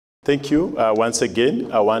Thank you. Once again,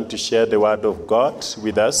 I want to share the word of God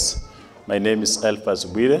with us. My name is Elphas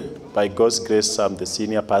Bwire. By God's grace, I'm the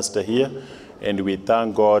senior pastor here, and we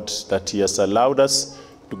thank God that He has allowed us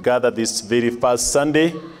to gather this very first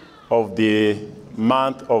Sunday of the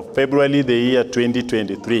month of February, the year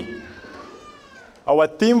 2023. Our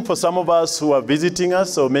theme for some of us who are visiting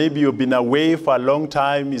us, or maybe you've been away for a long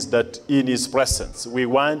time, is that in His presence. We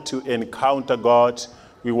want to encounter God.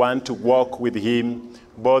 We want to walk with Him,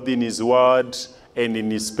 both in His word and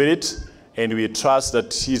in His spirit, and we trust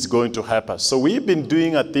that He's going to help us. So we've been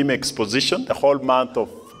doing a theme exposition the whole month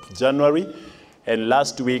of January, and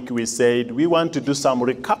last week we said we want to do some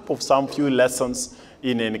recap of some few lessons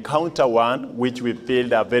in Encounter 1, which we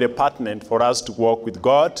feel are very pertinent for us to walk with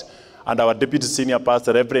God. And our Deputy Senior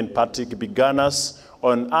Pastor, Reverend Patrick, began us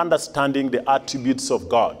on understanding the attributes of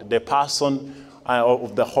God, the person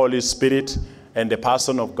of the Holy Spirit and the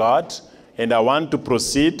person of God. And I want to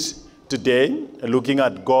proceed today looking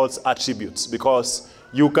at God's attributes, because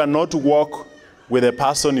you cannot walk with a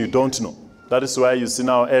person you don't know. That is why you see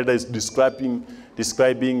now Elder is describing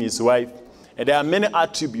his wife. And there are many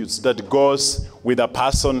attributes that goes with a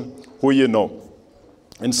person who you know.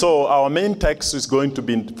 And so our main text is going to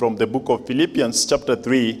be from the book of Philippians chapter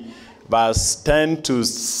 3, verse 10 to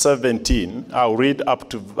 17. I'll read up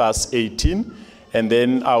to verse 18, and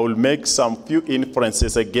then I will make some few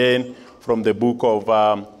inferences again from the book of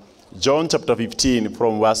John chapter 15,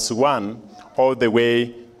 from verse 1 all the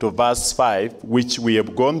way to verse 5, which we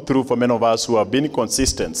have gone through for many of us who have been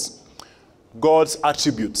consistent. God's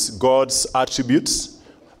attributes.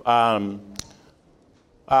 Paul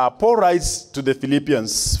writes to the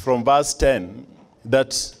Philippians from verse 10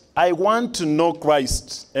 that I want to know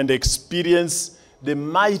Christ and experience the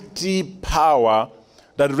mighty power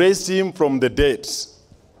that raised Him from the dead.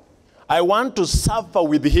 I want to suffer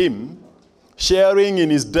with Him, sharing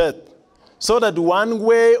in His death, so that one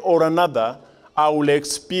way or another I will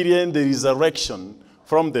experience the resurrection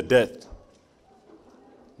from the dead.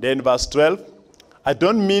 Then verse 12, I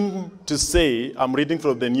don't mean to say, I'm reading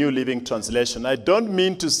from the New Living Translation, I don't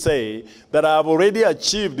mean to say that I have already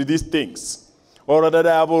achieved these things, or that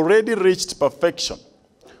I have already reached perfection.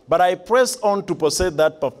 But I press on to possess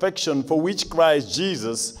that perfection for which Christ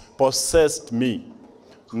Jesus possessed me.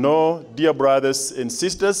 No, dear brothers and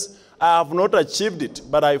sisters, I have not achieved it,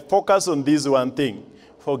 but I focus on this one thing,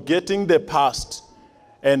 forgetting the past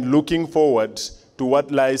and looking forward to what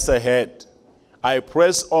lies ahead. I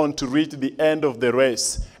press on to reach the end of the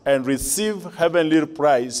race and receive heavenly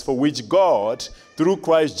prize for which God, through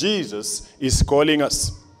Christ Jesus, is calling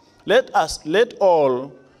us. Let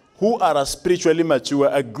all who are spiritually mature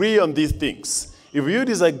agree on these things. If you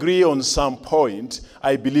disagree on some point,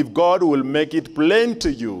 I believe God will make it plain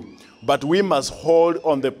to you. But we must hold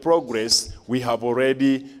on the progress we have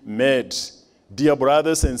already made. Dear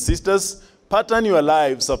brothers and sisters, pattern your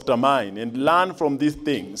lives after mine and learn from these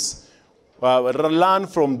things. Learn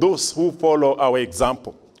from those who follow our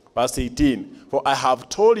example. Verse 18, for I have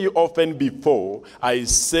told you often before, I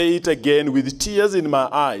say it again with tears in my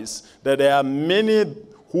eyes, that there are many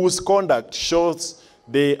whose conduct shows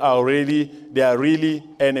they are really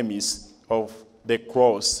enemies of the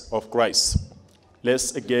cross of Christ.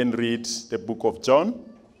 Let's again read the book of John,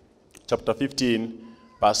 chapter 15,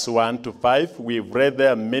 verse 1 to 5. We've read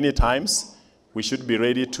there many times. We should be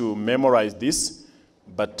ready to memorize this,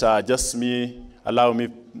 but allow me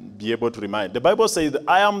be able to remind. The Bible says,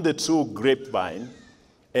 I am the true grapevine,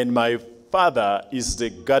 and my Father is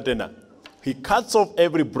the gardener. He cuts off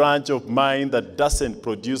every branch of mine that doesn't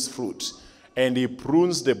produce fruit, and He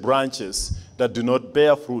prunes the branches that do not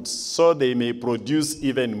bear fruit, so they may produce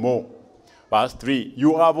even more. Verse 3,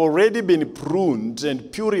 you have already been pruned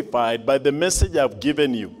and purified by the message I have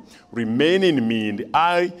given you. Remain in me, and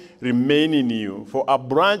I remain in you. For a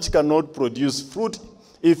branch cannot produce fruit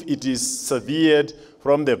if it is severed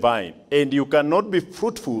from the vine, and you cannot be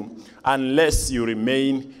fruitful unless you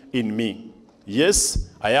remain in me. Yes,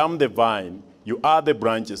 I am the vine, you are the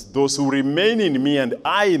branches. Those who remain in me and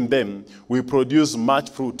I in them will produce much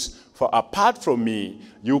fruit. For apart from me,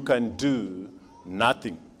 you can do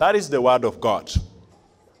nothing. That is the word of God.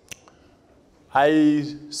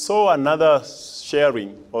 I saw another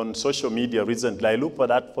sharing on social media recently. I looked for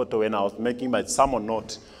that photo when I was making my sermon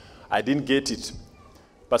note. I didn't get it.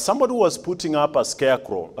 But somebody was putting up a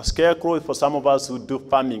scarecrow. A scarecrow is for some of us who do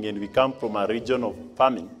farming, and we come from a region of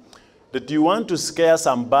farming. That you want to scare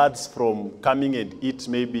some birds from coming and eat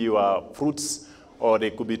maybe your fruits, or they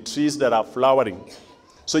could be trees that are flowering.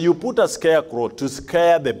 So you put a scarecrow to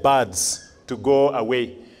scare the birds to go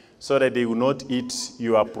away, so that they will not eat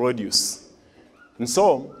your produce. And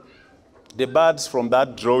so the birds from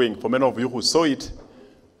that drawing, for many of you who saw it,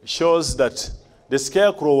 shows that the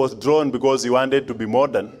scarecrow was drawn because he wanted to be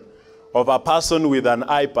modern, of a person with an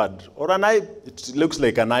iPad, or it looks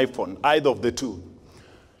like an iPhone, either of the two.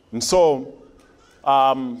 And so,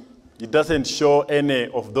 it doesn't show any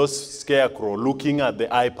of those scarecrow looking at the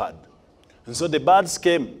iPad. And so the birds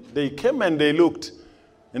came. They came and they looked.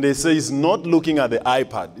 And they say, it's not looking at the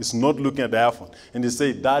iPad. It's not looking at the iPhone. And they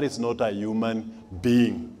say, that is not a human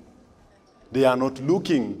being. They are not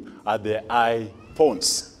looking at the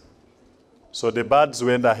iPhones. So the birds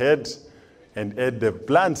went ahead and ate the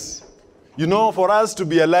plants. You know, for us to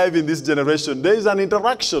be alive in this generation, there is an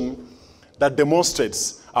interaction that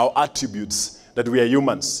demonstrates our attributes, that we are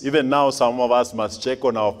humans. Even now, some of us must check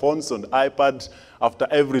on our phones, on the iPad, after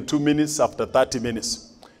every 2 minutes, after 30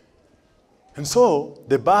 minutes. And so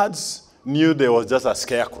the birds knew there was just a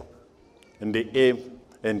scarecrow, and they ate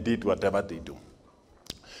and did whatever they do.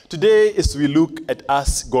 Today, as we look at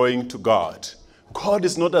us going to God, God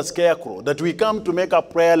is not a scarecrow, that we come to make a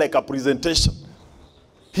prayer like a presentation.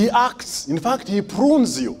 He acts. In fact, he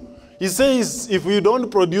prunes you. He says, if you don't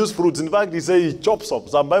produce fruits, in fact, he says he chops off.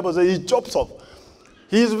 Some Bible says he chops off.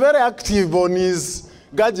 He is very active on his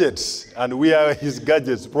gadgets, and we are his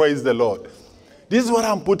gadgets, praise the Lord. This is what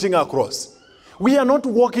I'm putting across. We are not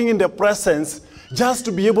walking in the presence just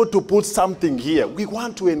to be able to put something here. We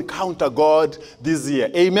want to encounter God this year.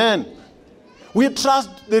 Amen. We trust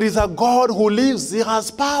there is a God who lives. He has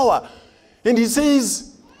power. And he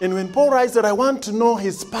says, and when Paul writes that I want to know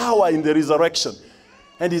his power in the resurrection,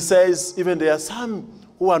 and he says, even there are some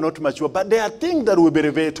who are not mature, but there are things that will be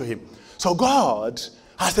revealed to him. So God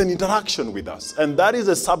has an interaction with us. And that is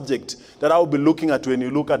a subject that I will be looking at when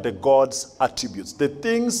you look at the God's attributes, the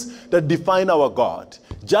things that define our God.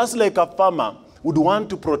 Just like a farmer would want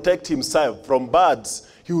to protect himself from birds,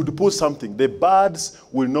 he would put something. The birds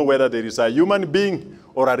will know whether there is a human being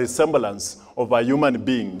or a resemblance of a human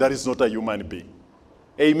being that is not a human being.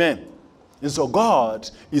 Amen. And so God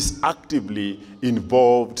is actively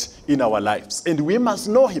involved in our lives. And we must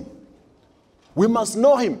know him. We must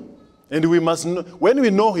know him. And we must know, when we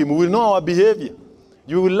know him, we will know our behavior.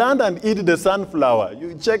 You will learn and eat the sunflower.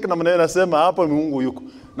 You check na maneno nasema hapa Mungu yuko.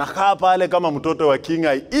 Nakaa pale kama mtoto wa king,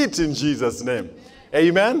 I eat in Jesus' name.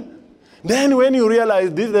 Amen. Then when you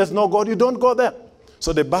realize there's no God, you don't go there.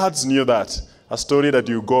 So the birds knew that. A story that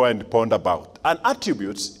you go and ponder about. An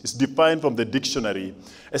attribute is defined from the dictionary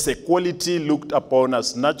as a quality looked upon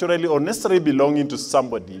as naturally or necessarily belonging to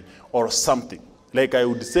somebody or something. Like I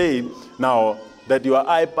would say now that your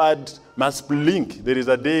iPad must blink. There is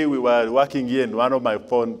a day we were working here and one of my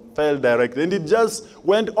phone fell directly and it just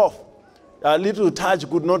went off. A little touch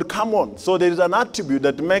could not come on. So there is an attribute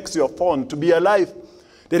that makes your phone to be alive.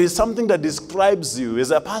 There is something that describes you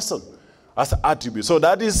as a person, as an attribute. So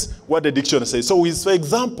that is what the dictionary says. So for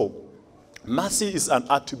example, mercy is an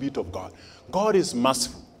attribute of God. God is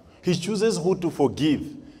merciful. He chooses who to forgive.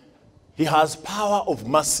 He has power of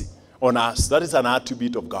mercy on us. That is an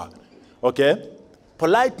attribute of God. Okay?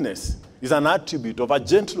 Politeness is an attribute of a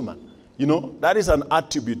gentleman. You know, that is an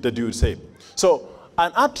attribute that you would say. So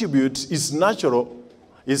an attribute is natural,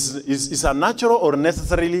 is a natural or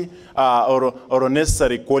necessarily or a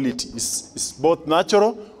necessary quality. It's both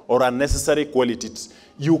natural or a necessary quality.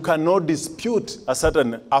 You cannot dispute a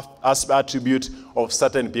certain attribute of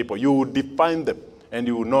certain people. You will define them and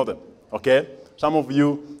you will know them. Okay? Some of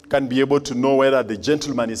you can be able to know whether the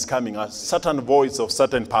gentleman is coming, a certain voice of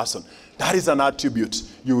certain person. That is an attribute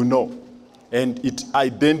you know. And it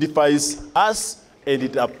identifies us and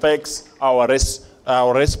it affects our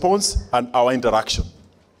response and our interaction.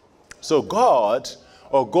 So God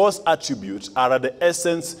or God's attributes are the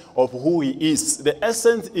essence of who he is. The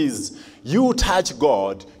essence is you touch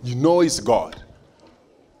God, you know it's God.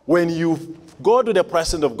 When you go to the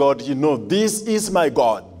presence of God, you know this is my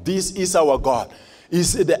God. This is our God.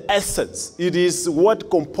 It's the essence. It is what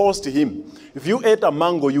composed him. If you ate a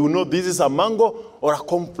mango, you know this is a mango or a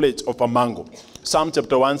complex of a mango. Psalm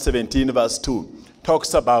chapter 117 verse 2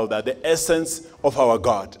 talks about that, the essence of our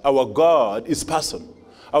God. Our God is person.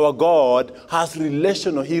 Our God has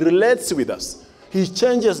relational. He relates with us. He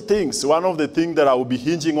changes things. One of the things that I will be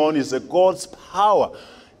hinging on is God's power,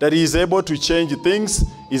 that he is able to change things,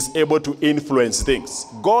 is able to influence things.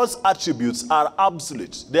 God's attributes are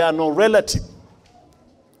absolute. They are not relative.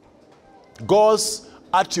 God's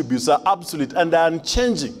attributes are absolute and they are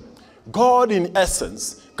unchanging. God in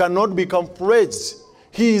essence cannot become praised.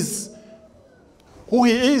 He is who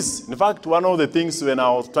he is. In fact, one of the things when I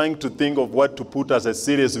was trying to think of what to put as a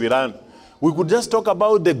series we ran, we could just talk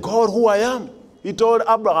about the God who I am. He told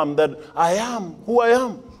Abraham that I am who I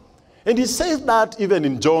am. And he says that even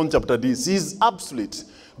in John chapter this, he's absolute.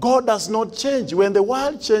 God does not change. When the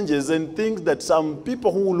world changes and thinks that some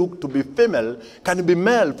people who look to be female can be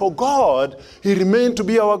male, for God, he remains to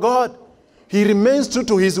be our God. He remains true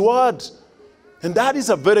to his word. And that is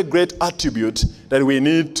a very great attribute that we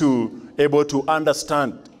need to able to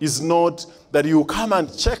understand. It's not that you come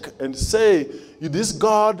and check and say, this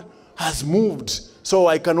God has moved, so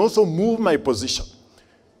I can also move my position.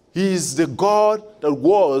 He is the God that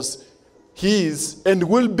was, he is, and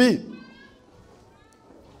will be.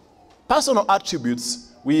 Personal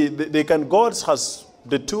attributes, God has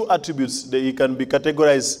the two attributes, they can be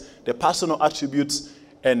categorized, the personal attributes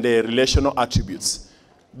and the relational attributes.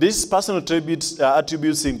 These personal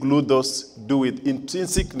attributes include those to do with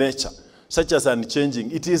intrinsic nature, such as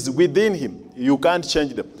unchanging. It is within him. You can't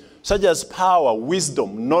change them. Such as power,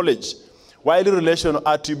 wisdom, knowledge. While relational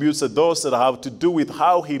attributes are those that have to do with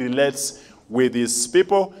how he relates with his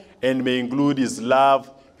people and may include his love,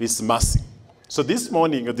 his mercy. So this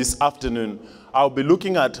morning or this afternoon, I'll be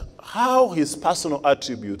looking at how his personal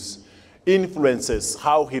attributes influences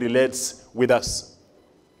how he relates with us.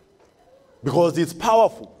 Because it's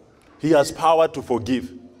powerful. He has power to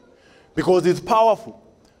forgive. Because it's powerful.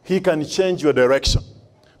 He can change your direction.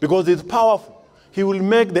 Because it's powerful. He will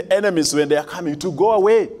make the enemies, when they are coming, to go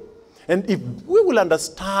away. And if we will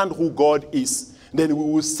understand who God is, then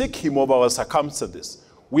we will seek him over our circumstances.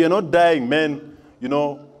 We are not dying, men,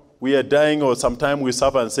 we are dying, or sometimes we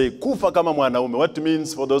suffer and say, kufa kama mwanaume. What it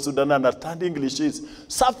means, for those who don't understand English, is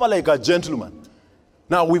suffer like a gentleman.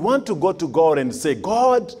 Now we want to go to God and say,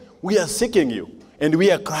 God, we are seeking you, and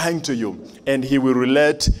we are crying to you, and he will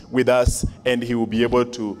relate with us, and he will be able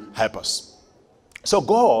to help us. So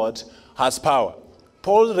God has power.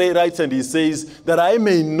 Paul writes and he says, that I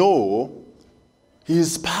may know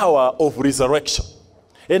his power of resurrection.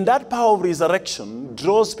 And that power of resurrection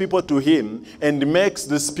draws people to him and makes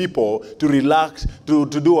these people to relax, to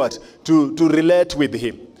do what? To relate with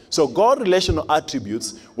him. So God relational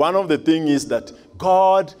attributes, one of the things is that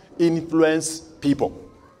God influences people.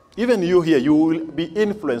 Even you here, you will be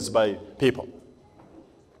influenced by people.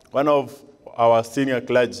 One of our senior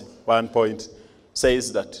clergy, one point,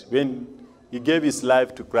 says that when he gave his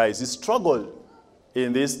life to Christ, he struggled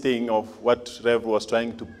in this thing of what Rev was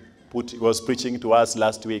trying to was preaching to us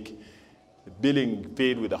last week, being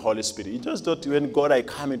filled with the Holy Spirit. He just thought, when God, I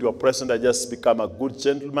come into your presence, I just become a good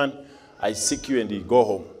gentleman, I seek you, and you go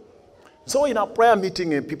home. So in our prayer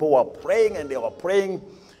meeting, people were praying, and they were praying,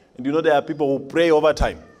 and there are people who pray over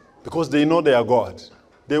time, because they know they are God.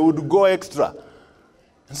 They would go extra.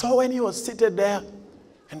 And so when he was seated there,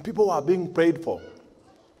 and people were being prayed for,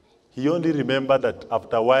 he only remembered that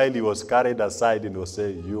after a while he was carried aside and was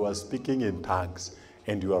saying, you are speaking in tongues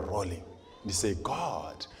and you are rolling. And he said,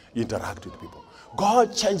 God interact with people.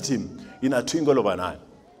 God changed him in a twinkle of an eye.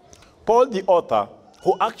 Paul, the author,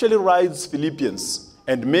 who actually writes Philippians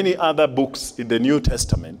and many other books in the New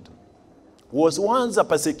Testament, was once a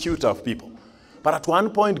persecutor of people. But at one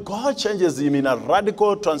point, God changes him in a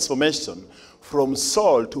radical transformation from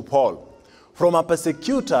Saul to Paul, from a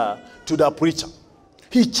persecutor to the preacher.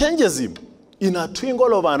 He changes him in a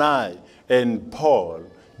twinkle of an eye, and Paul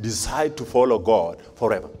decides to follow God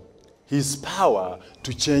forever. His power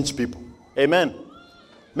to change people. Amen.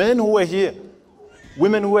 Men who are here,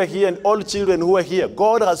 women who are here, and all children who are here,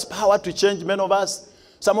 God has power to change many of us.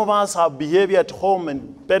 Some of us have behavior at home,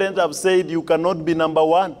 and parents have said you cannot be number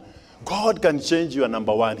one. God can change you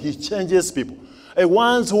number one. He changes people. A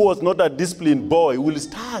one who was not a disciplined boy will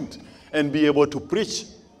stand and be able to preach.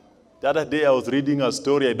 The other day I was reading a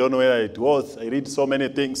story, I don't know where it was. I read so many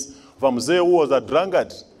things. From Mzee who was a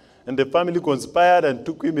drunkard, and the family conspired and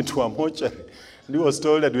took him into a mortuary. And he was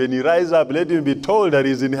told that when he rises up, let him be told that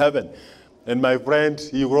he's in heaven. And my friend,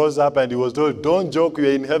 he rose up and he was told, don't joke,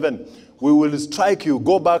 you're in heaven. We will strike you,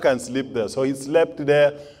 go back and sleep there. So he slept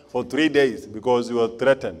there for 3 days because he was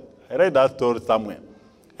threatened. I read that story somewhere.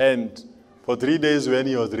 And for 3 days when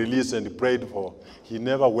he was released and prayed for, he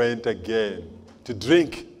never went again to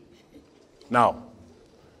drink. Now,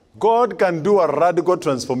 God can do a radical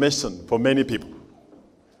transformation for many people.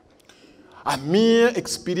 A mere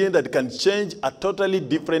experience that can change a totally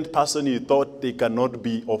different person you thought they cannot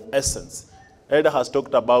be of essence. Elder has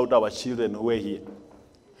talked about our children who are here.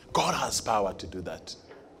 God has power to do that.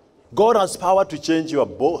 God has power to change your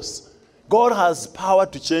boss. God has power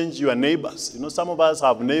to change your neighbors. Some of us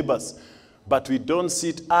have neighbors, but we don't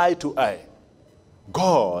sit eye to eye.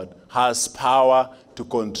 God has power to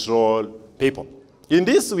control people. In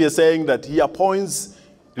this, we are saying that he appoints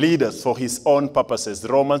leaders for his own purposes.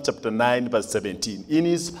 Romans chapter 9, verse 17. In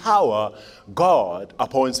his power, God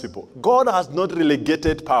appoints people. God has not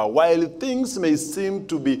relegated power. While things may seem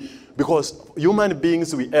to be, because human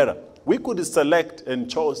beings, we err. We could select and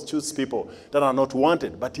choose people that are not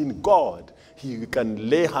wanted. But in God, he can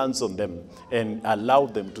lay hands on them and allow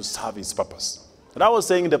them to serve his purpose. And I was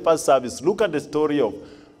saying in the first service, look at the story of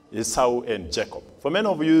Esau and Jacob. For many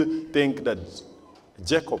of you think that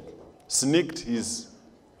Jacob sneaked his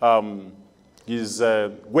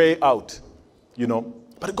way out, you know.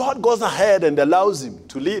 But God goes ahead and allows him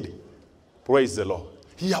to lead. Praise the Lord.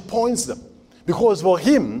 He appoints them. Because for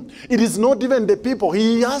him, it is not even the people.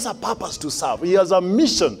 He has a purpose to serve. He has a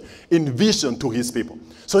mission in vision to his people.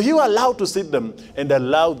 So he will allow to sit them and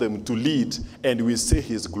allow them to lead, and we see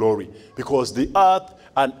his glory. Because the earth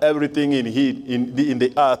and everything in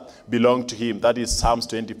the earth belong to him. That is Psalms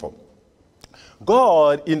 24.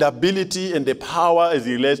 God, in the ability and the power as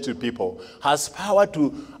he relates to people, has power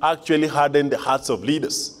to actually harden the hearts of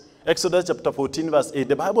leaders. Exodus chapter 14, verse 8,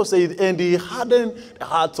 the Bible says, and he hardened the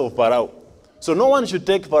hearts of Pharaoh. So no one should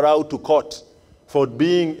take Pharaoh to court for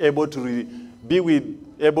being able to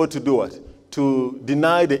able to do what? To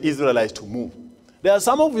deny the Israelites to move. There are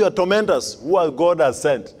some of your tormentors who God has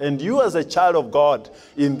sent. And you as a child of God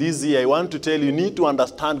in this year, I want to tell you, you need to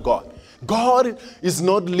understand God. God is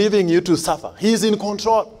not leaving you to suffer. He is in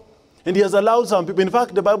control. And he has allowed some people. In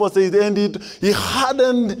fact, the Bible says, and he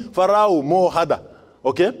hardened Pharaoh more harder.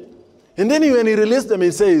 Okay? And then when he released them,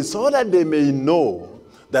 he says, so that they may know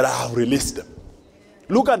that I have released them.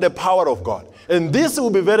 Look at the power of God. And this will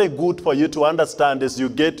be very good for you to understand as you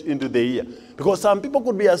get into the year. Because some people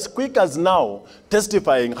could be as quick as now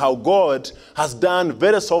testifying how God has done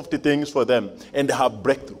very softy things for them and they have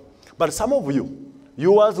breakthrough. But some of you,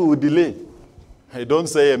 yours will delay. I don't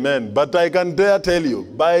say amen, but I can dare tell you,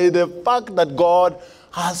 by the fact that God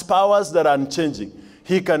has powers that are unchanging,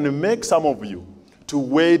 he can make some of you to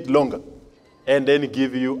wait longer and then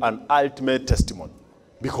give you an ultimate testimony.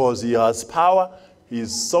 Because he has power, he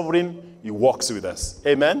is sovereign, he walks with us.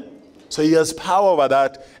 Amen? So he has power over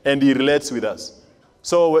that, and he relates with us.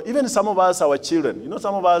 So even some of us, our children, you know,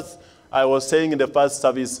 some of us, I was saying in the first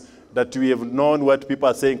service that we have known what people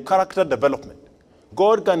are saying, character development.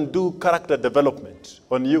 God can do character development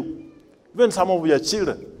on you. Even some of your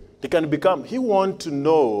children, they can become, he wants to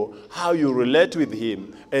know how you relate with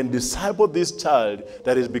him and disciple this child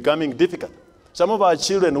that is becoming difficult. Some of our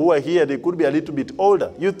children who are here, they could be a little bit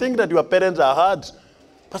older. You think that your parents are hard.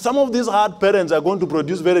 But some of these hard parents are going to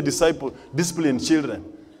produce very disciplined children.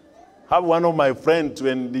 I have one of my friends,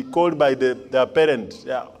 when they called by their parents,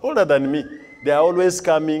 they are older than me. They are always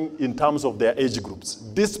coming in terms of their age groups.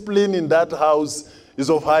 Discipline in that house is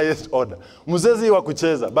of highest order. Mzezi wa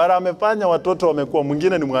kucheza, bara amefanya watoto wamekuwa,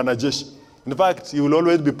 mwingine ni mwanajeshi. In fact, he will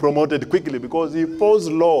always be promoted quickly because he follows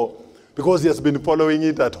law, because he has been following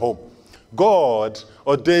it at home. God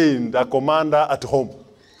ordained a commander at home,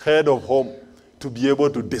 head of home, to be able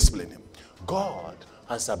to discipline him. God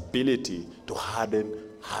has ability to harden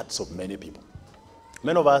hearts of many people.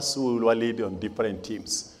 Many of us who will lead on different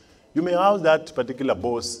teams. You may have that particular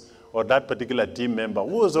boss or that particular team member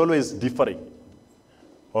who is always differing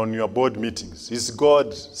on your board meetings. It's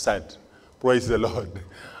God sent. Praise the Lord.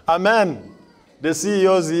 Amen. The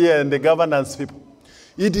CEOs here and the governance people.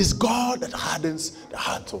 It is God that hardens the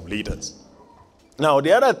hearts of leaders. Now,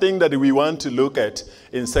 the other thing that we want to look at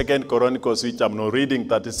in 2 Chronicles, which I'm not reading,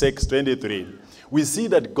 36:23, we see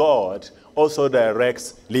that God also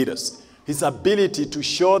directs leaders. His ability to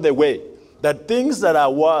show the way that things that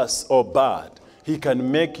are worse or bad, he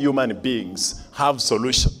can make human beings have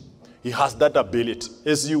solution. He has that ability.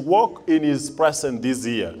 As you walk in his presence this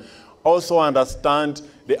year, also understand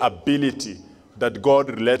the ability that God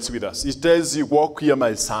relates with us. He tells you, walk here,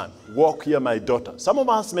 my son. Walk here, my daughter. Some of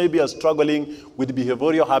us maybe are struggling with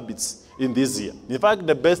behavioral habits in this year. In fact,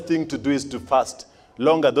 the best thing to do is to fast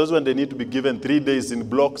longer. Those when they need to be given 3 days in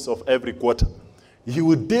blocks of every quarter. He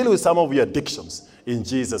will deal with some of your addictions in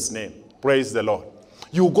Jesus' name. Praise the Lord.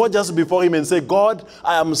 You go just before him and say, God,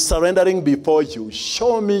 I am surrendering before you.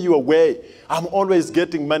 Show me your way. I'm always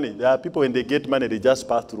getting money. There are people, when they get money, they just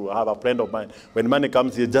pass through. I have a friend of mine. When money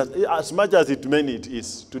comes, he just, as much as it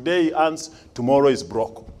is. Today he earns, tomorrow is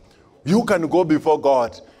broke. You can go before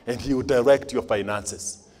God and he will direct your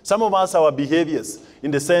finances. Some of us, our behaviors,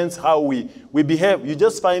 in the sense how we behave, you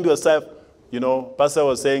just find yourself, you know, Pastor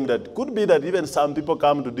was saying that could be that even some people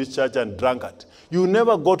come to this church and drunkard. You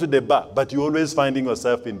never go to the bar, but you're always finding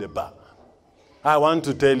yourself in the bar. I want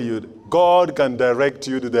to tell you, God can direct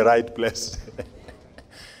you to the right place.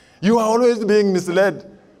 You are always being misled.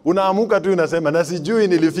 Unaamuka tu unasema, na sijui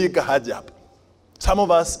nilifika haja hapa. Some of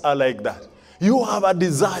us are like that. You have a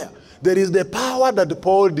desire. There is the power that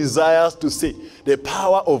Paul desires to see, the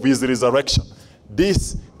power of his resurrection.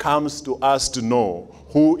 This comes to us to know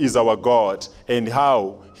who is our God and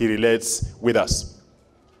how he relates with us.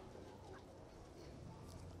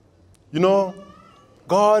 You know,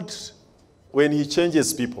 God, when he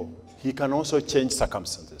changes people, he can also change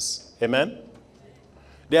circumstances. Amen?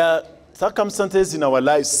 There are circumstances in our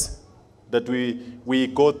lives that we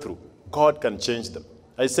go through. God can change them.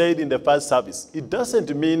 I said in the first service, it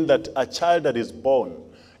doesn't mean that a child that is born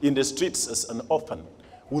in the streets as an orphan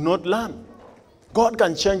will not learn. God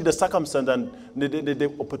can change the circumstance and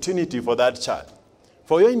the opportunity for that child.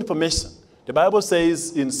 For your information, the Bible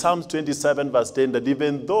says in Psalms 27 verse 10 that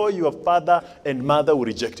even though your father and mother will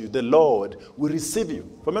reject you, the Lord will receive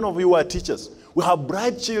you. For many of you who are teachers, we have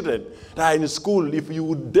bright children that are in school. If you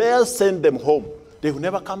would dare send them home, they will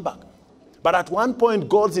never come back. But at one point,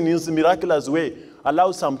 God in his miraculous way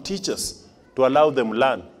allows some teachers to allow them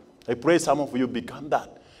learn. I pray some of you become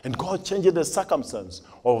that. And God changes the circumstance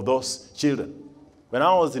of those children. When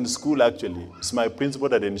I was in school, actually, it's my principal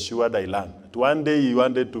that ensured I learned. One day he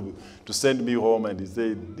wanted to send me home, and he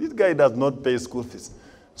said, this guy does not pay school fees.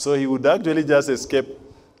 So he would actually just escape.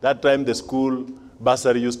 That time the school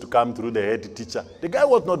bursary used to come through the head teacher. The guy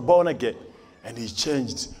was not born again, and he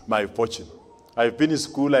changed my fortune. I finished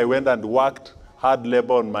school, I went and worked hard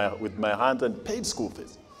labor with my hands and paid school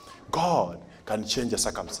fees. God can change a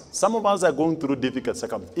circumstance. Some of us are going through difficult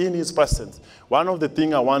circumstances in his presence. One of the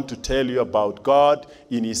things I want to tell you about God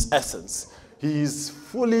in his essence, he is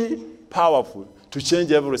fully powerful to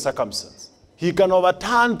change every circumstance. He can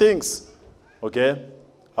overturn things. Okay?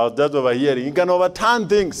 I was just overhearing. He can overturn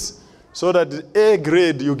things so that A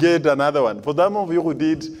grade you get another one. For some of you who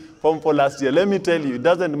did Form 4 last year, let me tell you, it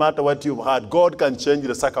doesn't matter what you've had. God can change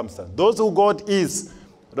the circumstance. Those who got E's,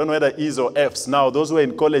 I don't know whether E's or F's. Now, those who are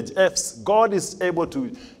in college, F's, God is able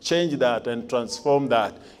to change that and transform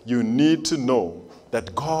that. You need to know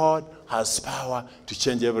that God has power to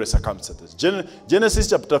change every circumstance.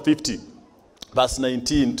 Genesis chapter 50, verse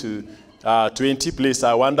 19 to 20, please.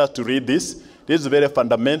 I want us to read this. This is very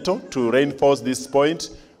fundamental to reinforce this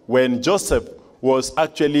point. When Joseph was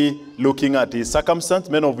actually looking at his circumstance,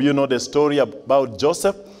 many of you know the story about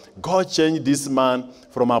Joseph. God changed this man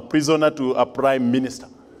from a prisoner to a prime minister.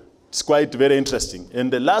 It's quite very interesting. In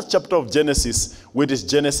the last chapter of Genesis, which is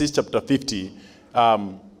Genesis chapter 50,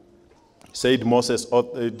 said Moses,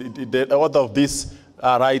 the author of this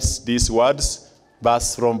writes these words,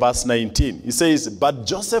 from verse 19. He says, but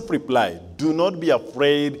Joseph replied, do not be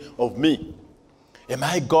afraid of me. Am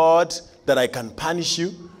I God that I can punish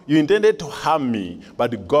you? You intended to harm me,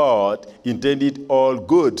 but God intended all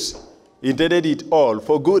good. Intended it all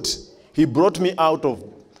for good. He brought me out of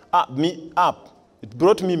me up. It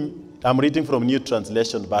brought me, I'm reading from New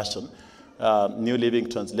Translation Version, New Living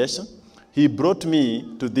Translation. He brought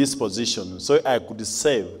me to this position so I could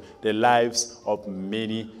save the lives of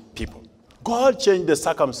many people. God changed the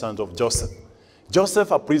circumstance of Joseph.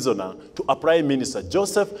 Joseph, a prisoner, to a prime minister.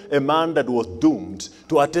 Joseph, a man that was doomed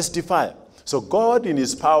to a testifier. So God in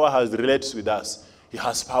his power has related with us. He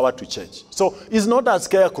has power to change. So it's not a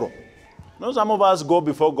scarecrow. You know, some of us go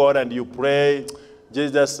before God and you pray.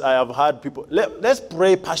 Jesus, I have heard people. Let's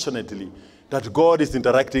pray passionately that God is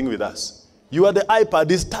interacting with us. You are the iPad,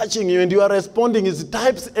 it's touching you and you are responding. It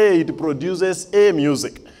types A, it produces A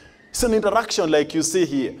music. It's an interaction like you see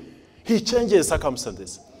here. He changes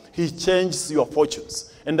circumstances. He changes your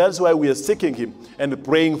fortunes. And that's why we are seeking him and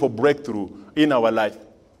praying for breakthrough in our life.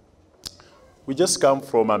 We just come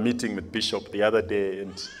from a meeting with Bishop the other day,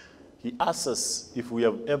 and he asked us if we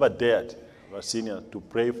have ever dared, our senior, to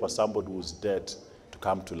pray for somebody who's dead to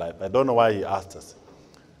come to life. I don't know why he asked us.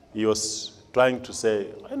 He was trying to say,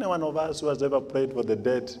 any one of us who has ever prayed for the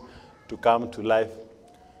dead to come to life?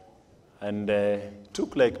 And it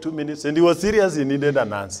took like 2 minutes, and he was serious, he needed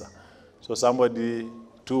an answer. So somebody,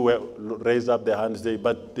 raised up their hands,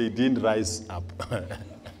 but they didn't rise up.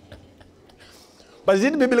 But is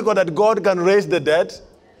it biblical that God can raise the dead?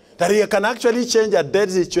 That he can actually change a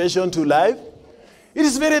dead situation to life? It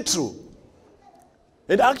is very true.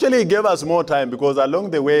 And actually he gave us more time because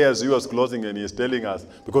along the way as he was closing and he was telling us,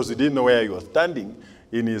 because we didn't know where he was standing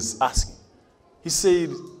in his asking, he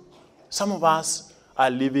said, some of us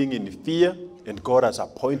are living in fear and God has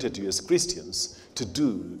appointed you as Christians to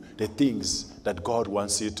do the things that God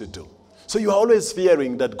wants you to do. So you are always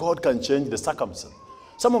fearing that God can change the circumstance.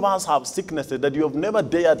 Some of us have sicknesses that you have never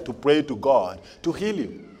dared to pray to God to heal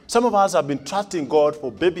you. Some of us have been trusting God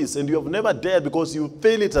for babies and you have never dared because you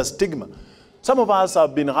feel it's a stigma. Some of us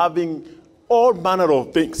have been having all manner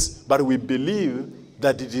of things, but we believe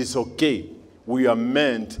that it is okay. we are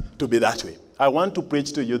meant to be that way. I want to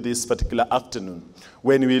preach to you this particular afternoon.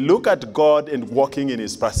 When we look at God and walking in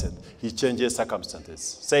his presence, he changes circumstances.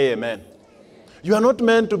 Say amen. You are not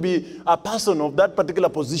meant to be a person of that particular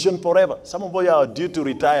position forever. Some of you are due to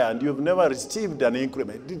retire and you have never received an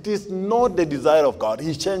increment. It is not the desire of God.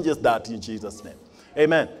 He changes that in Jesus' name.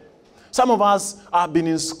 Amen. Some of us have been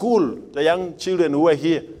in school, the young children who are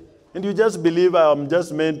here, and you just believe I'm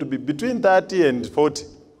just meant to be between 30 and 40.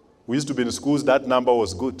 We used to be in schools, that number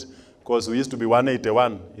was good, because we used to be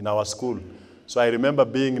 181 in our school. So I remember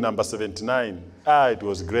being number 79. It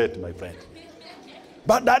was great, my friend.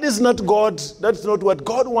 But that is not God. That's not what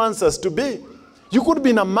God wants us to be. You could be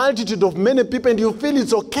in a multitude of many people and you feel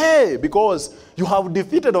it's okay because you have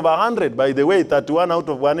defeated over 100. By the way, 31 out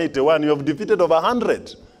of 181, you have defeated over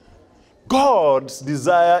 100. God's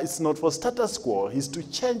desire is not for status quo. It's to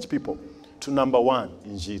change people to number one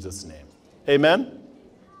in Jesus' name. Amen?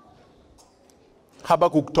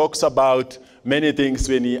 Habakkuk talks about many things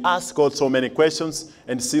when he asks God so many questions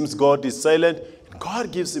and it seems God is silent.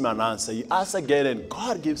 God gives him an answer. He asks again and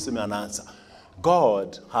God gives him an answer.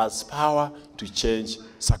 God has power to change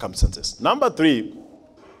circumstances. Number 3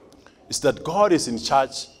 is that God is in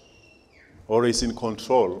charge or is in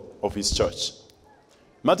control of his church.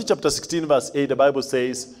 Matthew chapter 16 verse 8, the Bible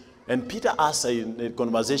says, and Peter asked in a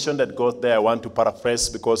conversation that goes there, I want to paraphrase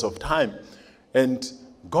because of time. And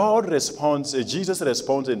God responds, Jesus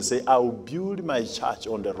responds and says, I will build my church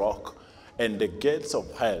on the rock, and the gates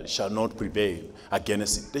of hell shall not prevail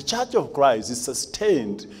against it. The church of Christ is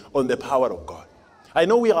sustained on the power of God. I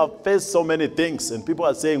know we have faced so many things, and people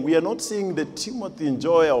are saying we are not seeing the Timothy and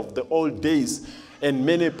joy of the old days, and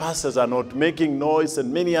many pastors are not making noise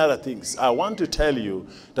and many other things. I want to tell you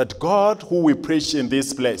that God who we preach in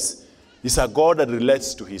this place is a God that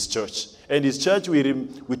relates to his church. And his church,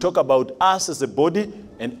 we talk about us as a body,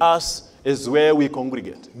 and us is where we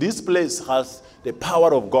congregate. This place has the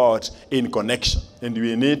power of God in connection, and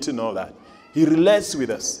we need to know that. He relates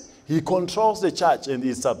with us. He controls the church and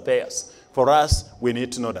his affairs. For us, we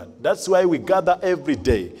need to know that. That's why we gather every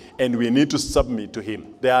day, and we need to submit to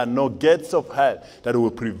him. There are no gates of hell that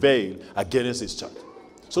will prevail against his church.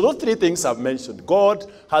 So those 3 things I've mentioned. God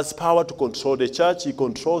has power to control the church. He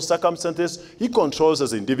controls circumstances. He controls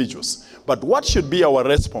us individuals. But what should be our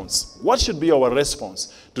response? What should be our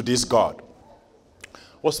response to this God? I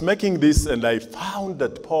was making this and I found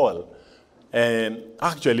that Paul, and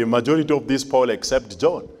actually majority of this Paul except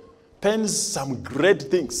John, pens some great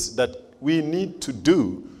things that we need to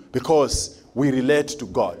do because we relate to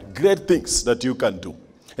God. Great things that you can do.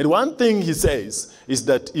 And one thing he says is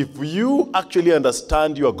that if you actually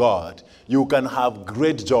understand your God, you can have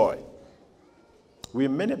great joy.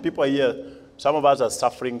 Many people here, some of us are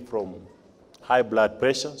suffering from high blood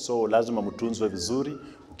pressure, so lazima mtunzwe vizuri.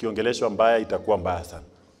 Ukiongeleshwa mbaya itakuwa mbaya sana.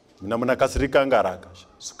 Na mnakasirika haraka.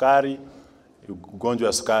 Sukari, ugonjwa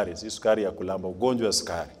wa sukari, si sukari ya kulamba, ugonjwa wa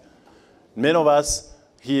sukari. Many of us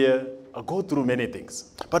here go through many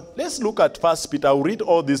things. But let's look at 1 Peter. I'll read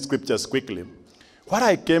all these scriptures quickly. What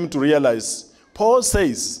I came to realize, Paul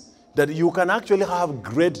says that you can actually have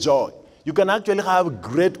great joy. You can actually have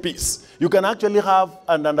great peace. You can actually have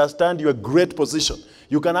and understand your great position.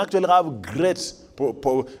 You can actually have great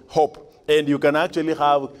hope. And you can actually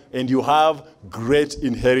have, and you have great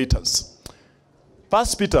inheritance. 1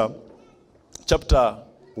 Peter chapter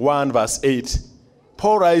 1 verse 8,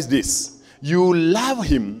 Paul writes this, you love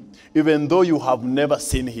him even though you have never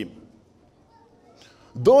seen him.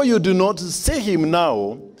 Though you do not see him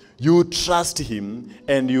now, you trust him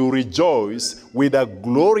and you rejoice with a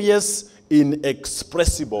glorious,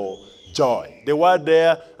 inexpressible joy. The word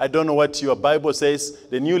there, I don't know what your Bible says.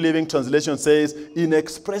 The New Living Translation says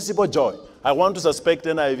inexpressible joy. I want to suspect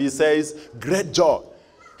NIV says great joy.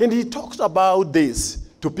 And he talks about this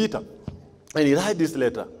to Peter. And he writes this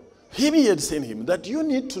letter. He had seen him, that you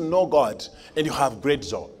need to know God and you have great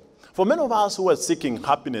joy. For many of us who are seeking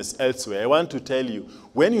happiness elsewhere, I want to tell you,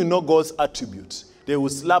 when you know God's attributes, they will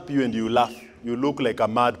slap you and you laugh. You look like a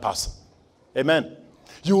mad person. Amen.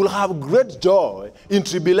 You will have great joy in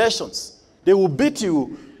tribulations. They will beat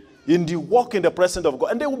you in the walk in the presence of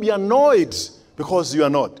God. And they will be annoyed because you are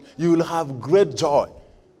not. You will have great joy.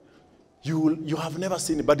 You have never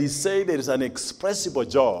seen it. But he said there is an inexpressible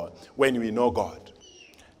joy when we know God.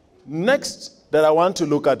 Next that I want to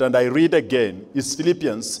look at, and I read again, is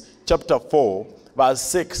Philippians chapter 4, verse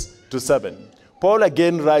 6 to 7. Paul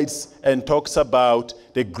again writes and talks about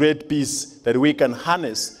the great peace that we can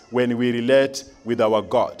harness when we relate with our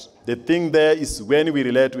God. The thing there is when we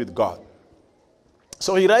relate with God.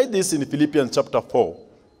 So he writes this in Philippians chapter 4,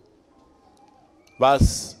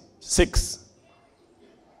 verse 6.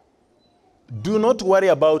 Do not worry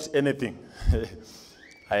about anything.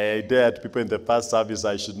 I dared people in the first service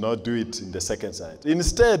I should not do it in the second side.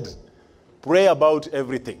 Instead, pray about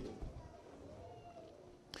everything.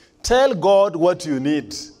 Tell God what you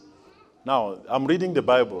need. Now, I'm reading the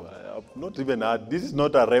Bible. I've not even heard. This is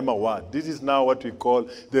not a Rhema word. This is now what we call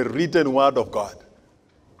the written word of God.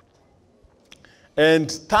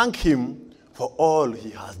 And thank him for all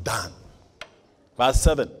he has done. Verse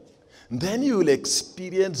 7. Then you will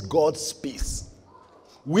experience God's peace,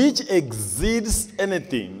 which exceeds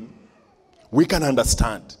anything we can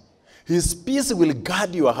understand. His peace will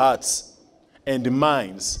guard your hearts and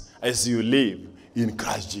minds as you live in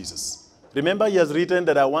Christ Jesus. Remember, he has written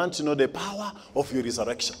that I want to know the power of your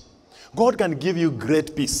resurrection. God can give you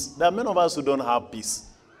great peace. There are many of us who don't have peace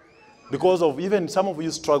because of even some of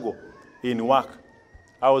you struggle in work.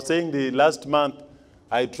 I was saying the last month,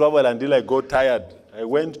 I traveled until I got tired. I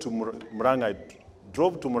went to Murang'a. I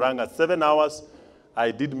drove to Murang'a 7 hours.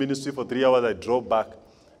 I did ministry for 3 hours. I drove back.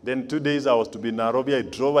 Then 2 days I was to be in Nairobi. I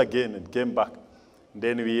drove again and came back.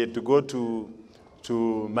 Then we had to go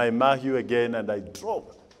to my Mahiu again, and I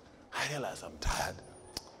drove. I realized I'm tired.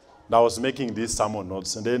 And I was making these sermon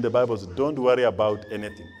notes, and then the Bible said, don't worry about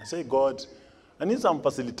anything. I say, God, I need some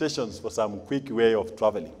facilitations for some quick way of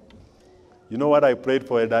traveling. You know what I prayed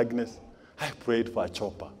for, Ed Agnes? I prayed for a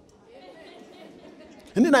chopper.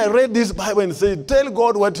 And then I read this Bible and said, tell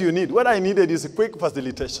God what you need. What I needed is a quick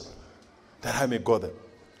facilitation that I may go there.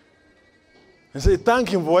 And say, thank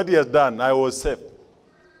him for what he has done. I was safe.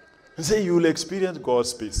 And say, you will experience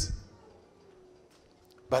God's peace.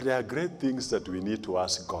 But there are great things that we need to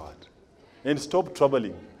ask God. And stop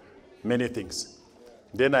troubling many things.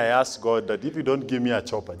 Then I asked God that if you don't give me a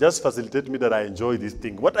chopper, just facilitate me that I enjoy this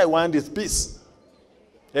thing. What I want is peace.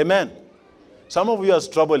 Amen. Some of you are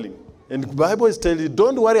struggling. And the Bible is telling you,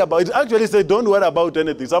 don't worry about it. It actually says, don't worry about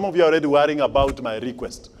anything. Some of you are already worrying about my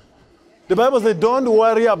request. The Bible says, don't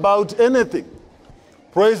worry about anything.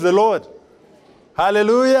 Praise the Lord.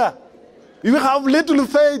 Hallelujah. You have little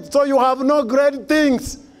faith, so you have no great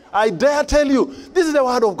things. I dare tell you, this is the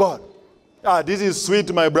word of God. This is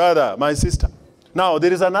sweet, my brother, my sister. Now,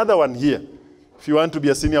 there is another one here. If you want to be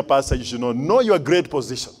a senior pastor, you should know your great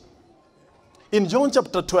position. In John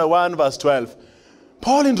chapter 1, verse 12,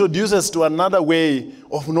 Paul introduces to another way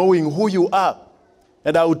of knowing who you are.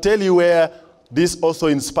 And I will tell you where this also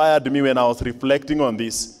inspired me when I was reflecting on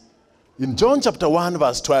this. In John chapter 1,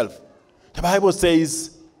 verse 12, the Bible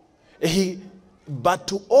says, but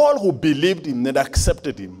to all who believed him and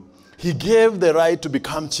accepted him, he gave the right to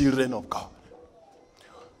become children of God.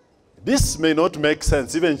 This may not make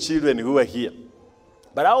sense, even children who are here.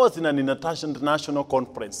 But I was in an international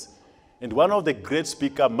conference, and one of the great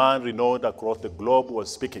speakers, man renowned across the globe,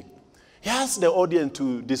 was speaking. He asked the audience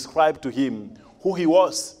to describe to him who he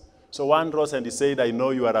was. So one rose and he said, I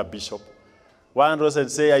know you are a bishop. One rose and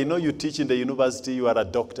said, I know you teach in the university, you are a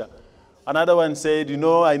doctor. Another one said,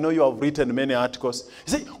 I know you have written many articles.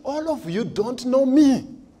 He said, all of you don't know me.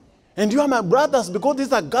 And you are my brothers because this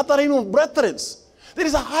is a gathering of brethren. There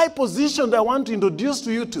is a high position that I want to introduce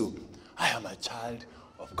to you to. I am a child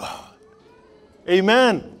of God.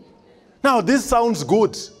 Amen. Now, this sounds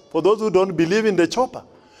good for those who don't believe in the chopper.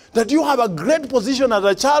 That you have a great position as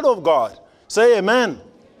a child of God. Say amen.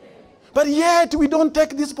 But yet, we don't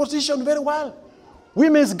take this position very well. We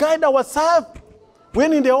misguide ourselves.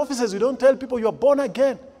 When in the offices, we don't tell people you are born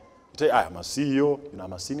again. You say, I am a CEO,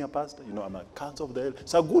 I'm a senior pastor, I'm a council of the elder.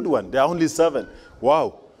 It's a good one. There are only 7.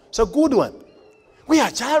 Wow. It's a good one. We are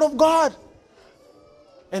a child of God.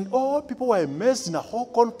 And all people were amazed in a whole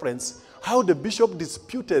conference how the bishop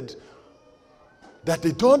disputed that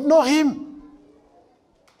they don't know him.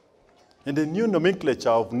 And the new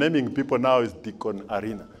nomenclature of naming people now is Deacon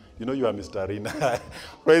Arena. You are Mr. Arena.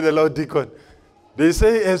 Praise the Lord, Deacon. They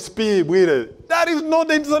say SP Bwire. That is not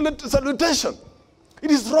the salutation.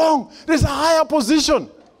 It is wrong. There's a higher position,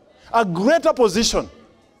 a greater position.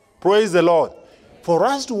 Praise the Lord. For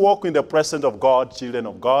us to walk in the presence of God, children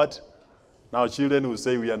of God. Now, children who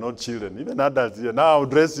say we are not children, even adults here, now I'll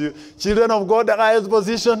address you. Children of God, the highest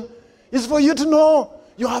position is for you to know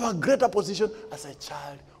you have a greater position as a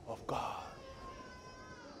child of God.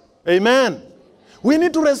 Amen. We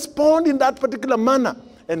need to respond in that particular manner,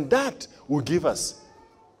 and that will give us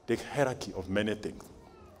the hierarchy of many things.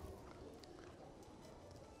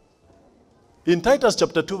 In Titus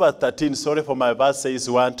chapter 2, verse 13, sorry for my verse says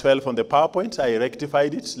 1:12 on the PowerPoint. I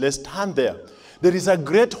rectified it. Let's stand there. There is a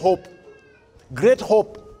great hope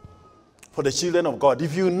for the children of God.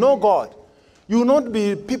 If you know God, you will not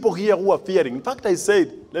be people here who are fearing. In fact, I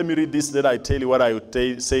said, let me read this, then I tell you what I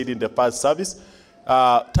said in the past service.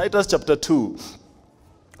 Titus chapter 2,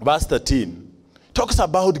 verse 13, talks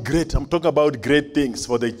about great, I'm talking about great things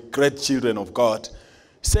for the great children of God.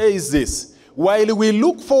 Says this, while we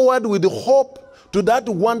look forward with hope to that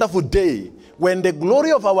wonderful day when the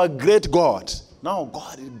glory of our great God, now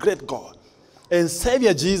God is great God, and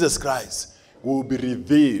Savior Jesus Christ will be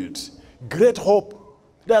revealed. Great hope.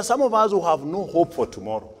 There are some of us who have no hope for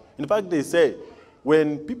tomorrow. In fact, they say,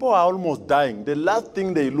 when people are almost dying, the last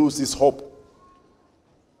thing they lose is hope.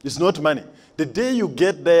 It's not money. The day you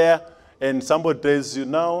get there and somebody tells you,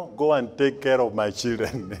 now go and take care of my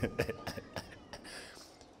children.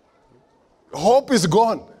 Hope is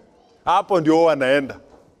gone. Hapo ndio wanaenda.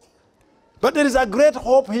 But there is a great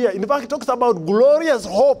hope here. In fact, it talks about glorious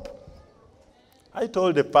hope. I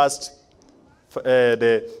told the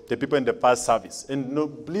people in the past service, and no,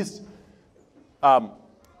 please,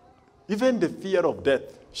 even the fear of death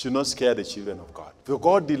should not scare the children of God. For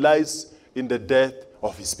God delights in the death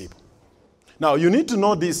of his people. Now, you need to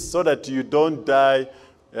know this so that you don't die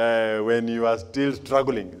when you are still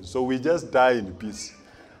struggling. So we just die in peace.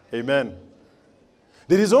 Amen.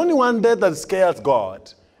 There is only one death that scares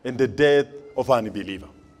God, and the death of an unbeliever.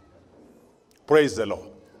 Praise the Lord.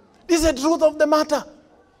 This is the truth of the matter.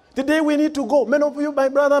 The day we need to go. Many of you, my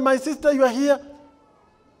brother, my sister, you are here.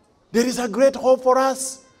 There is a great hope for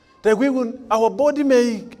us that our body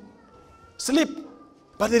may sleep,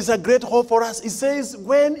 but there is a great hope for us. It says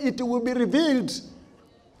when it will be revealed,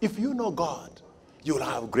 if you know God, you will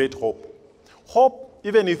have great hope. Hope,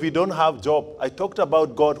 even if you don't have a job. I talked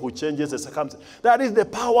about God who changes the circumstances. That is the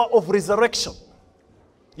power of resurrection.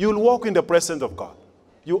 You will walk in the presence of God.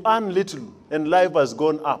 You earn little and life has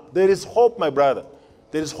gone up. There is hope, my brother.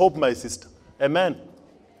 There is hope, my sister. Amen.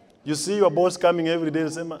 You see your boss coming every day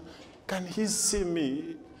and say, can he see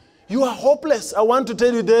me? You are hopeless. I want to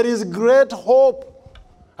tell you there is great hope.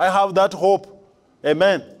 I have that hope.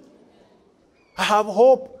 Amen. I have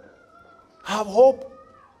hope. I have hope.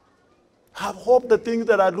 I have hope the things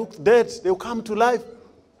that are look dead, they will come to life.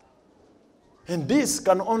 And this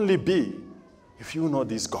can only be if you know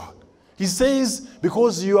this God. He says,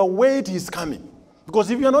 because your wait is coming. Because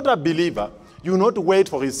if you're not a believer, you will not wait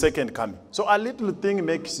for his second coming. So a little thing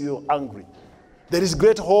makes you angry. There is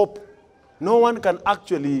great hope. No one can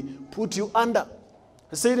actually put you under.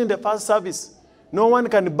 I said in the first service, no one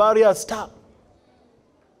can bury a star.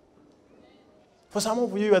 For some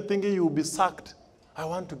of you, you are thinking you will be sacked. I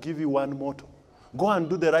want to give you one motto. Go and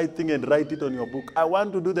do the right thing and write it on your book. I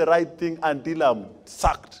want to do the right thing until I'm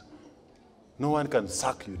sacked. No one can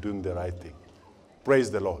sack you doing the right thing.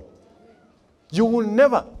 Praise the Lord. You will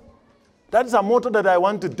never. That is a motto that I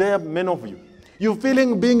want to dare many of you. You're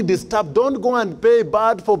feeling being disturbed. Don't go and pay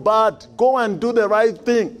bad for bad. Go and do the right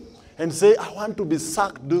thing. And say, I want to be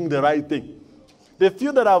sacked doing the right thing. The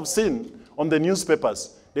few that I've seen on the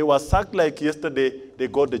newspapers, they were sacked like yesterday, they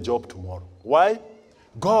got the job tomorrow. Why?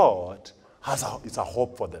 God it's a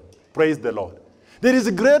hope for them. Praise the Lord. There is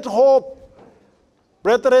great hope.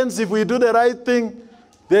 Brethren, if we do the right thing,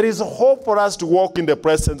 there is hope for us to walk in the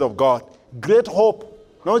presence of God. Great hope.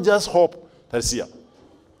 Not just hope. That's here.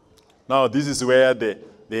 Now, this is where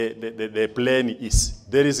the plan is.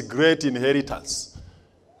 There is great inheritance.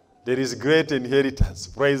 There is great inheritance.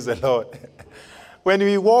 Praise the Lord. When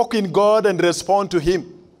we walk in God and respond to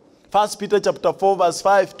him, 1 Peter chapter 4 verse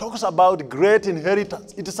 5 talks about great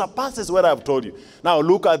inheritance. It surpasses what I've told you. Now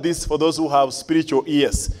look at this for those who have spiritual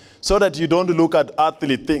ears, so that you don't look at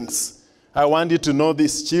earthly things. I want you to know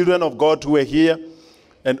this, children of God who are here,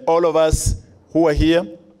 and all of us who are here.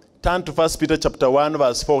 Turn to 1 Peter chapter 1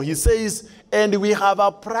 verse 4. He says, and we have a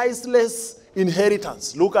priceless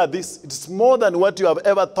inheritance. Look at this. It's more than what you have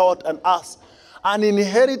ever thought and asked. An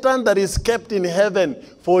inheritance that is kept in heaven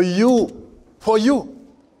for you. For you.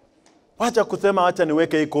 Wacha kusema wacha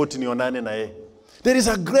niweke hii koti nionane na yeye. There is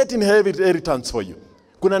a great inheritance for you.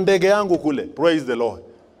 Kuna ndege yangu kule. Praise the Lord.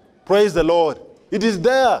 Praise the Lord. It is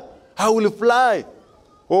there. I will fly.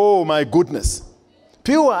 Oh my goodness.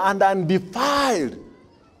 Pure and undefiled.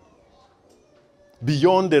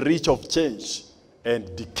 Beyond the reach of change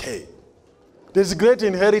and decay. There is great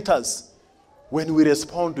inheritance when we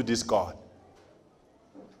respond to this God.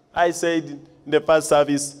 I said in the past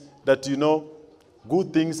service that,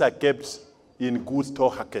 good things are kept in good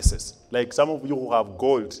storehouses. Like some of you who have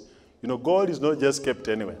gold. Gold is not just kept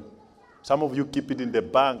anywhere. Some of you keep it in the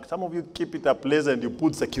bank. Some of you keep it a place and you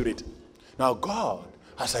put security. Now God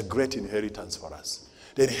has a great inheritance for us.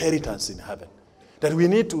 The inheritance in heaven. That we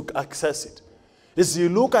need to access it. As you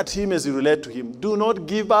look at him, as you relate to him, do not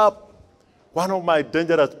give up. One of my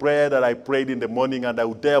dangerous prayers that I prayed in the morning, and I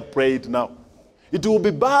would dare pray it now. It will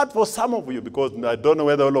be bad for some of you because I don't know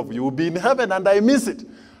whether all of you will be in heaven and I miss it.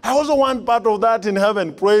 I also want part of that in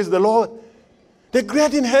heaven. Praise the Lord. The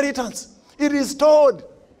great inheritance. It is stored.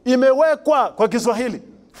 Imewekwa kwa Kiswahili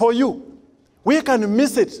for you. We can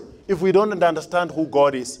miss it if we don't understand who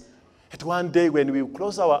God is. At one day when we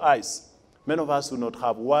close our eyes, many of us will not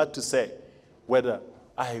have word to say whether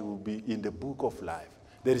I will be in the book of life.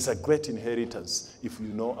 There is a great inheritance if you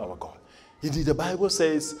know our God. Indeed, the Bible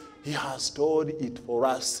says he has stored it for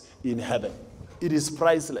us in heaven. It is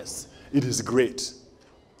priceless. It is great.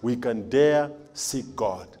 We can dare seek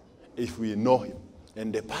God if we know him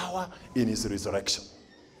and the power in his resurrection.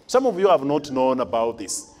 Some of you have not known about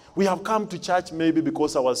this. We have come to church maybe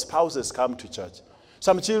because our spouses come to church.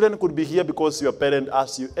 Some children could be here because your parent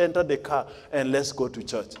asked you, enter the car and let's go to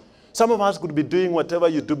church. Some of us could be doing whatever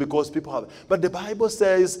you do because people have. But the Bible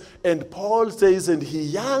says, and Paul says, and he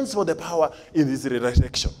yearns for the power in his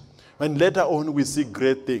resurrection. And later on we see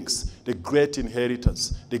great things, the great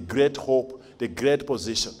inheritance, the great hope, the great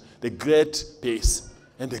position, the great peace,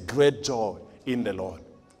 and the great joy in the Lord.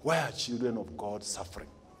 Why are children of God suffering?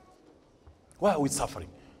 Why are we suffering?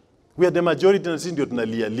 We are the majority in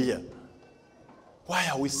the Why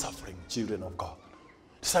are we suffering, children of God?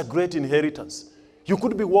 It's a great inheritance. You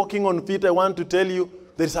could be walking on feet. I want to tell you,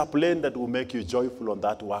 there is a plane that will make you joyful on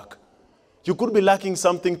that work. You could be lacking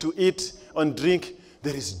something to eat and drink.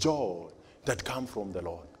 There is joy that comes from the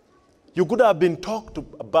Lord. You could have been talked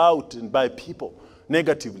about by people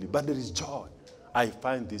negatively, but there is joy. I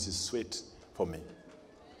find this is sweet for me.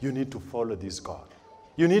 You need to follow this God.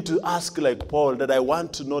 You need to ask like Paul that I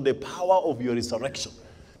want to know the power of your resurrection.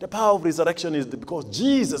 The power of resurrection is because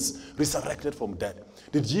Jesus resurrected from death.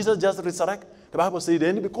 Did Jesus just resurrect? The Bible says,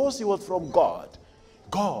 and because he was from God,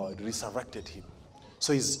 God resurrected him.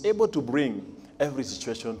 So he's able to bring every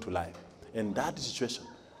situation to life. And that situation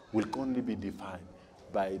will only be defined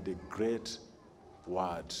by the great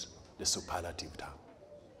word, the superlative term.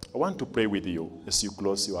 I want to pray with you as you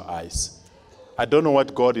close your eyes. I don't know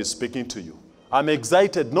what God is speaking to you. I'm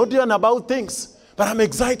excited, not even about things, but I'm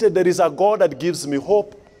excited there is a God that gives me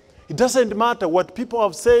hope. It doesn't matter what people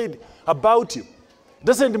have said about you. It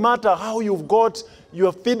doesn't matter how you've got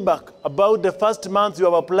your feedback about the first month you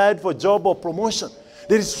have applied for job or promotion.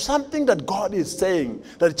 There is something that God is saying,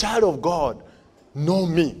 that child of God, know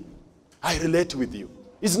me. I relate with you.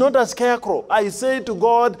 It's not a scarecrow. I say to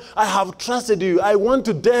God, I have trusted you. I want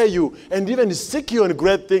to dare you and even seek you on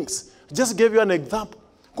great things. I just gave you an example.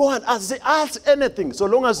 Go and ask anything. So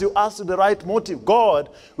long as you ask the right motive, God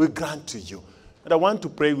will grant to you. And I want to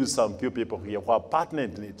pray with some few people here who are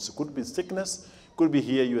partnered needs. It could be sickness. It could be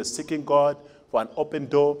here you are seeking God for an open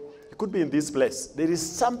door. It could be in this place. There is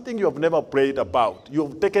something you have never prayed about. You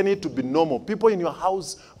have taken it to be normal. People in your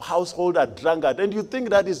household are drunkard, and you think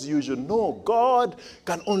that is usual. No, God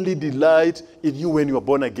can only delight in you when you are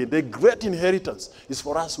born again. The great inheritance is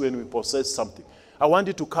for us when we possess something. I want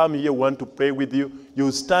you to come here, want to pray with you.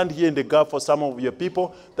 You stand here in the gap for some of your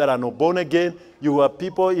people that are not born again. You have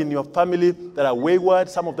people in your family that are wayward.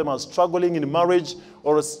 Some of them are struggling in marriage,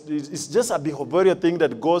 or it's just a behavioral thing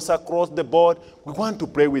that goes across the board. We want to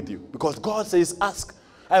pray with you because God says, ask.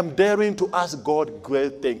 I am daring to ask God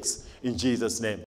great things in Jesus' name.